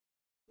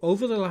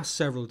Over the last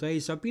several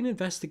days, I've been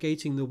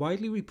investigating the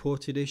widely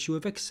reported issue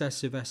of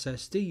excessive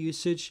SSD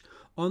usage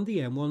on the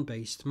M1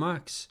 based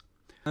Macs.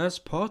 As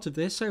part of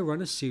this, I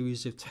run a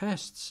series of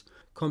tests,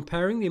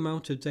 comparing the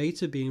amount of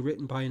data being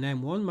written by an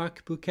M1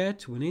 MacBook Air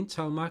to an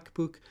Intel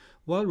MacBook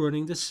while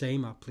running the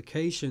same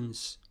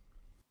applications.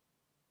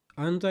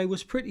 And I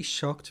was pretty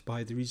shocked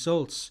by the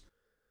results.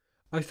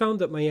 I found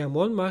that my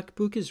M1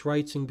 MacBook is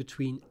writing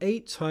between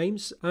 8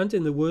 times and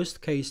in the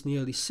worst case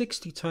nearly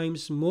 60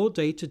 times more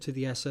data to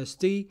the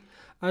SSD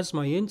as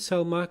my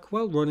Intel Mac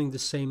while running the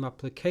same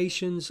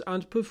applications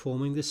and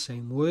performing the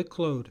same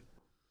workload.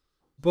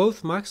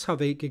 Both Macs have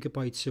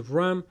 8GB of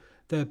RAM,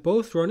 they're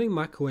both running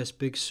macOS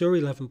Big Sur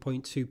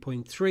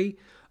 11.2.3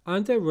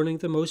 and they're running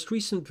the most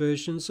recent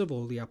versions of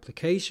all the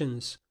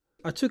applications.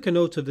 I took a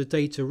note of the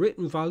data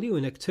written value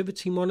in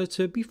Activity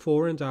Monitor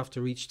before and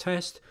after each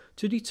test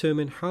to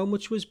determine how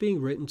much was being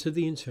written to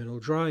the internal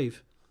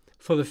drive.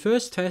 For the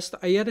first test,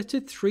 I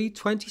edited 3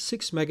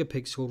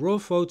 26MP RAW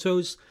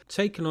photos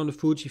taken on a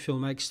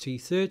Fujifilm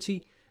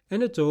X-T30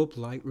 in Adobe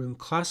Lightroom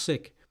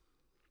Classic.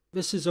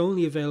 This is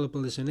only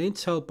available as an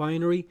Intel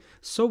binary,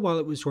 so while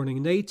it was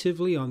running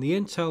natively on the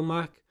Intel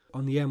Mac,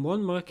 on the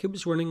M1 Mac it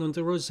was running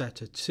under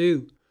Rosetta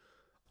 2.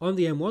 On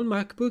the M1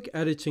 MacBook,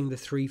 editing the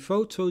 3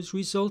 photos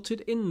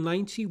resulted in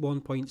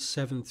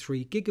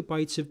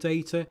 91.73GB of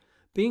data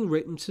being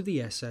written to the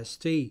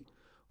SSD,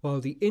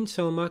 while the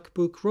Intel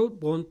MacBook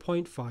wrote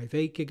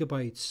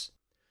 1.58GB.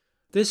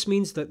 This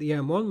means that the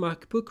M1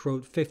 MacBook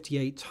wrote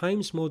 58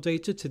 times more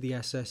data to the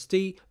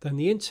SSD than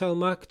the Intel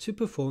Mac to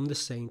perform the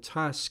same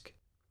task.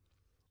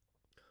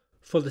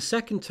 For the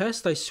second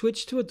test, I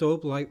switched to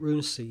Adobe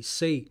Lightroom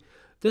CC.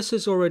 This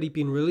has already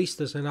been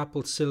released as an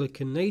Apple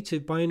Silicon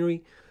native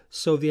binary,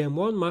 so the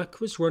M1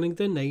 Mac was running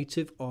the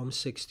native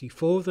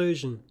ARM64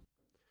 version.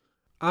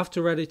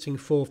 After editing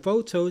 4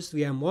 photos,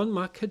 the M1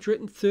 Mac had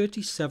written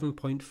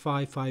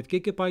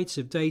 37.55GB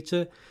of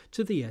data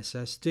to the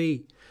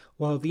SSD,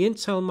 while the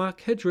Intel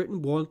Mac had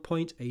written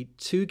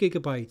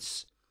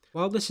 1.82GB.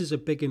 While this is a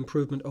big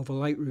improvement over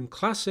Lightroom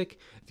Classic,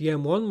 the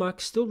M1 Mac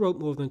still wrote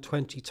more than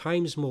 20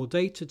 times more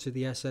data to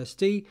the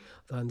SSD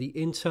than the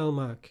Intel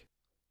Mac.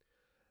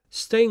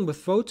 Staying with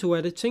photo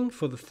editing,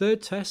 for the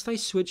third test I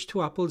switched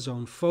to Apple's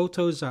own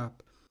Photos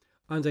app,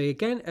 and I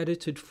again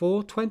edited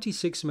 4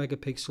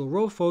 26MP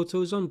RAW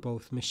photos on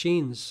both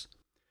machines.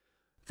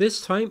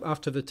 This time,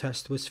 after the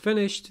test was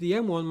finished, the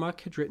M1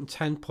 Mac had written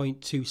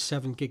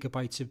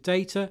 10.27GB of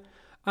data,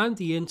 and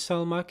the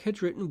Intel Mac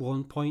had written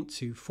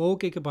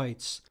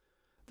 1.24GB.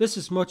 This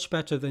is much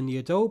better than the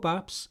Adobe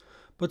apps,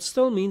 but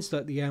still means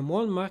that the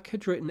M1 Mac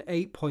had written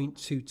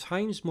 8.2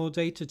 times more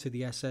data to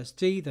the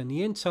SSD than the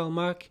Intel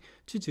Mac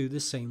to do the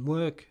same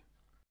work.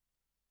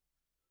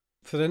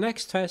 For the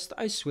next test,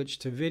 I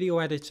switched to video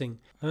editing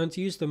and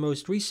used the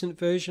most recent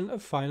version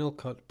of Final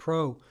Cut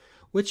Pro,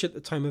 which at the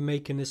time of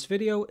making this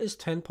video is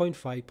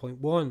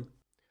 10.5.1.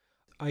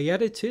 I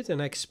edited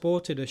and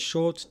exported a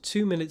short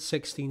 2-minute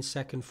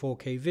 16-second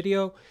 4K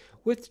video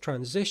with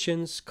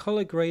transitions,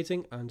 color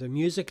grading and a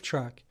music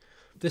track.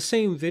 The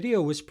same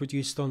video was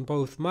produced on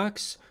both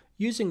Macs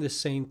using the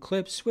same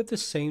clips with the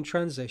same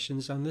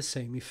transitions and the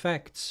same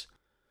effects.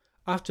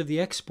 After the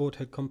export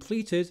had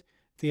completed,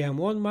 the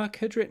M1 Mac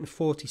had written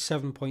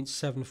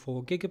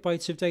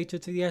 47.74GB of data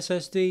to the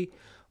SSD,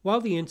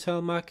 while the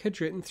Intel Mac had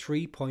written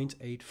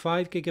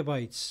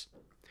 3.85GB.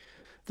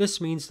 This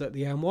means that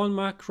the M1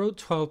 Mac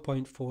wrote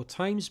 12.4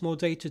 times more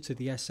data to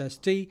the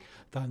SSD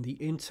than the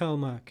Intel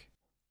Mac.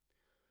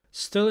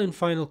 Still in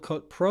Final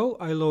Cut Pro,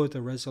 I lowered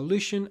the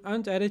resolution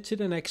and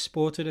edited and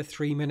exported a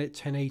 3-minute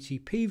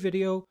 1080p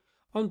video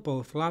on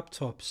both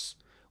laptops,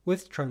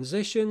 with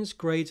transitions,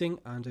 grading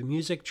and a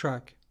music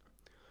track.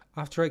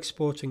 After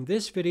exporting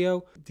this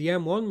video, the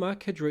M1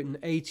 Mac had written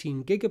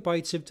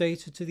 18GB of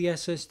data to the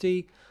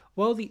SSD,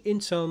 while the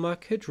Intel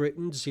Mac had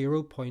written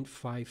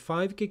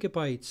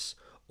 0.55GB,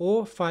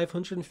 or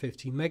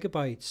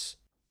 550MB.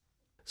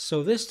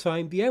 So this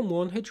time the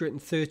M1 had written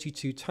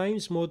 32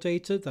 times more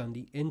data than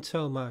the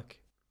Intel Mac.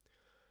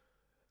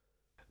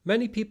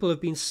 Many people have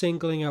been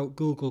singling out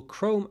Google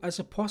Chrome as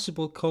a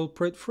possible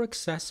culprit for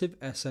excessive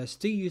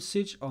SSD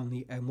usage on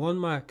the M1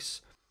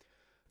 Macs.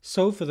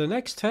 So for the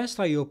next test,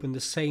 I opened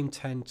the same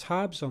 10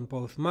 tabs on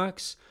both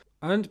Macs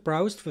and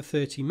browsed for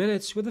 30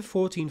 minutes with a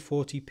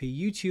 1440p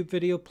YouTube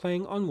video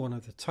playing on one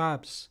of the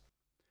tabs.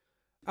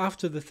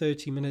 After the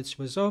 30 minutes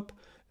was up,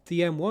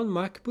 the M1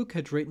 MacBook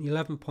had written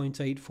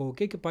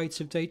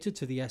 11.84GB of data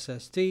to the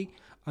SSD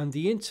and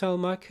the Intel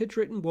Mac had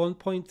written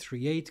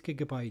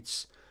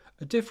 1.38GB,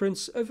 a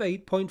difference of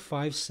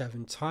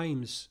 8.57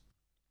 times.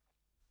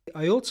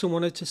 I also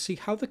wanted to see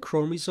how the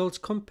Chrome results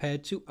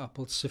compared to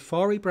Apple's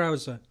Safari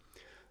browser.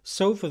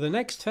 So for the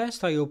next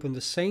test, I opened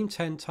the same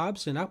 10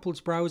 tabs in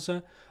Apple's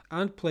browser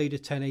and played a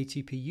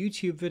 1080p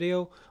YouTube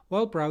video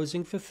while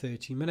browsing for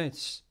 30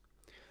 minutes.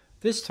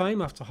 This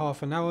time, after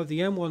half an hour, the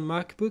M1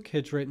 MacBook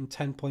had written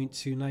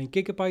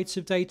 10.29GB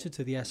of data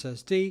to the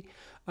SSD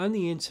and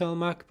the Intel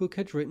MacBook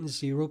had written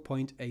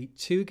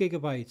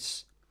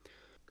 0.82GB.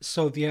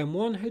 So the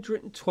M1 had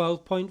written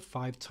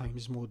 12.5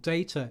 times more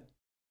data.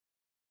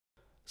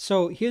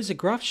 So here's a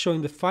graph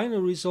showing the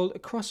final result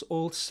across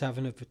all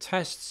 7 of the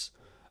tests.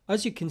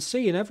 As you can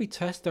see, in every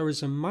test there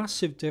is a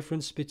massive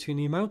difference between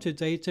the amount of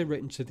data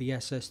written to the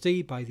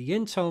SSD by the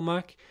Intel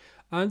Mac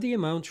and the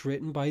amount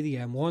written by the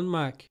M1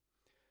 Mac.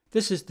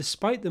 This is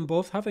despite them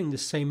both having the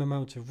same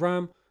amount of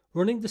RAM,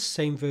 running the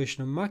same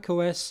version of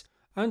macOS,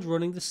 and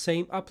running the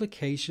same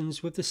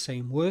applications with the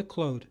same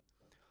workload.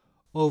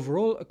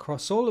 Overall,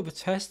 across all of the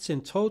tests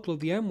in total,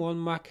 the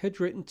M1 Mac had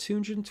written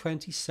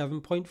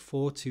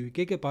 227.42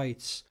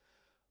 gigabytes,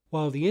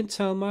 while the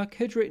Intel Mac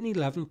had written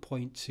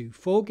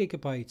 11.24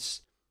 gigabytes.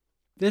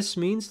 This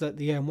means that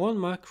the M1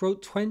 Mac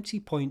wrote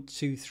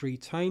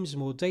 20.23 times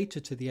more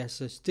data to the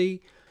SSD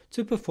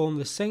to perform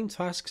the same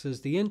tasks as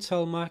the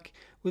Intel Mac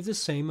with the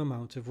same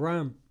amount of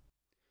RAM.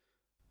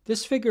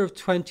 This figure of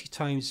 20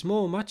 times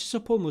more matches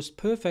up almost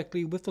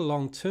perfectly with the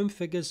long-term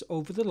figures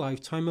over the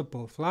lifetime of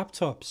both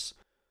laptops.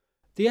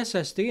 The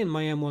SSD in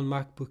my M1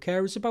 MacBook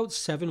Air is about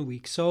 7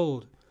 weeks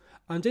old,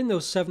 and in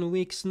those 7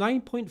 weeks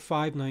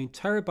 9.59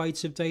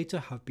 terabytes of data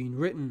have been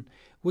written,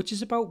 which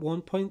is about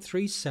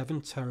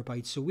 1.37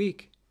 terabytes a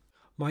week.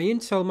 My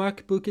Intel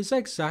MacBook is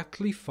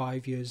exactly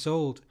 5 years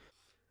old,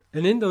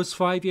 and in those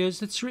 5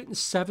 years it's written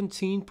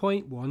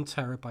 17.1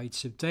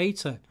 terabytes of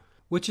data,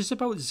 which is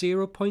about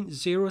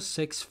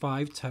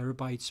 0.065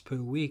 terabytes per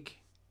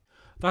week.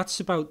 That's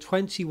about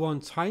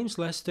 21 times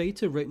less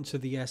data written to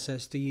the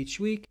SSD each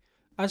week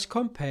as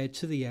compared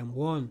to the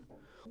M1,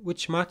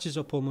 which matches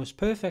up almost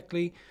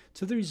perfectly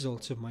to the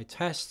results of my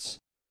tests.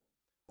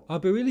 I'll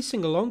be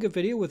releasing a longer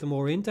video with a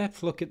more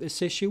in-depth look at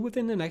this issue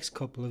within the next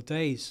couple of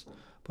days.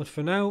 But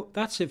for now,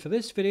 that's it for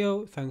this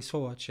video. Thanks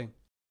for watching.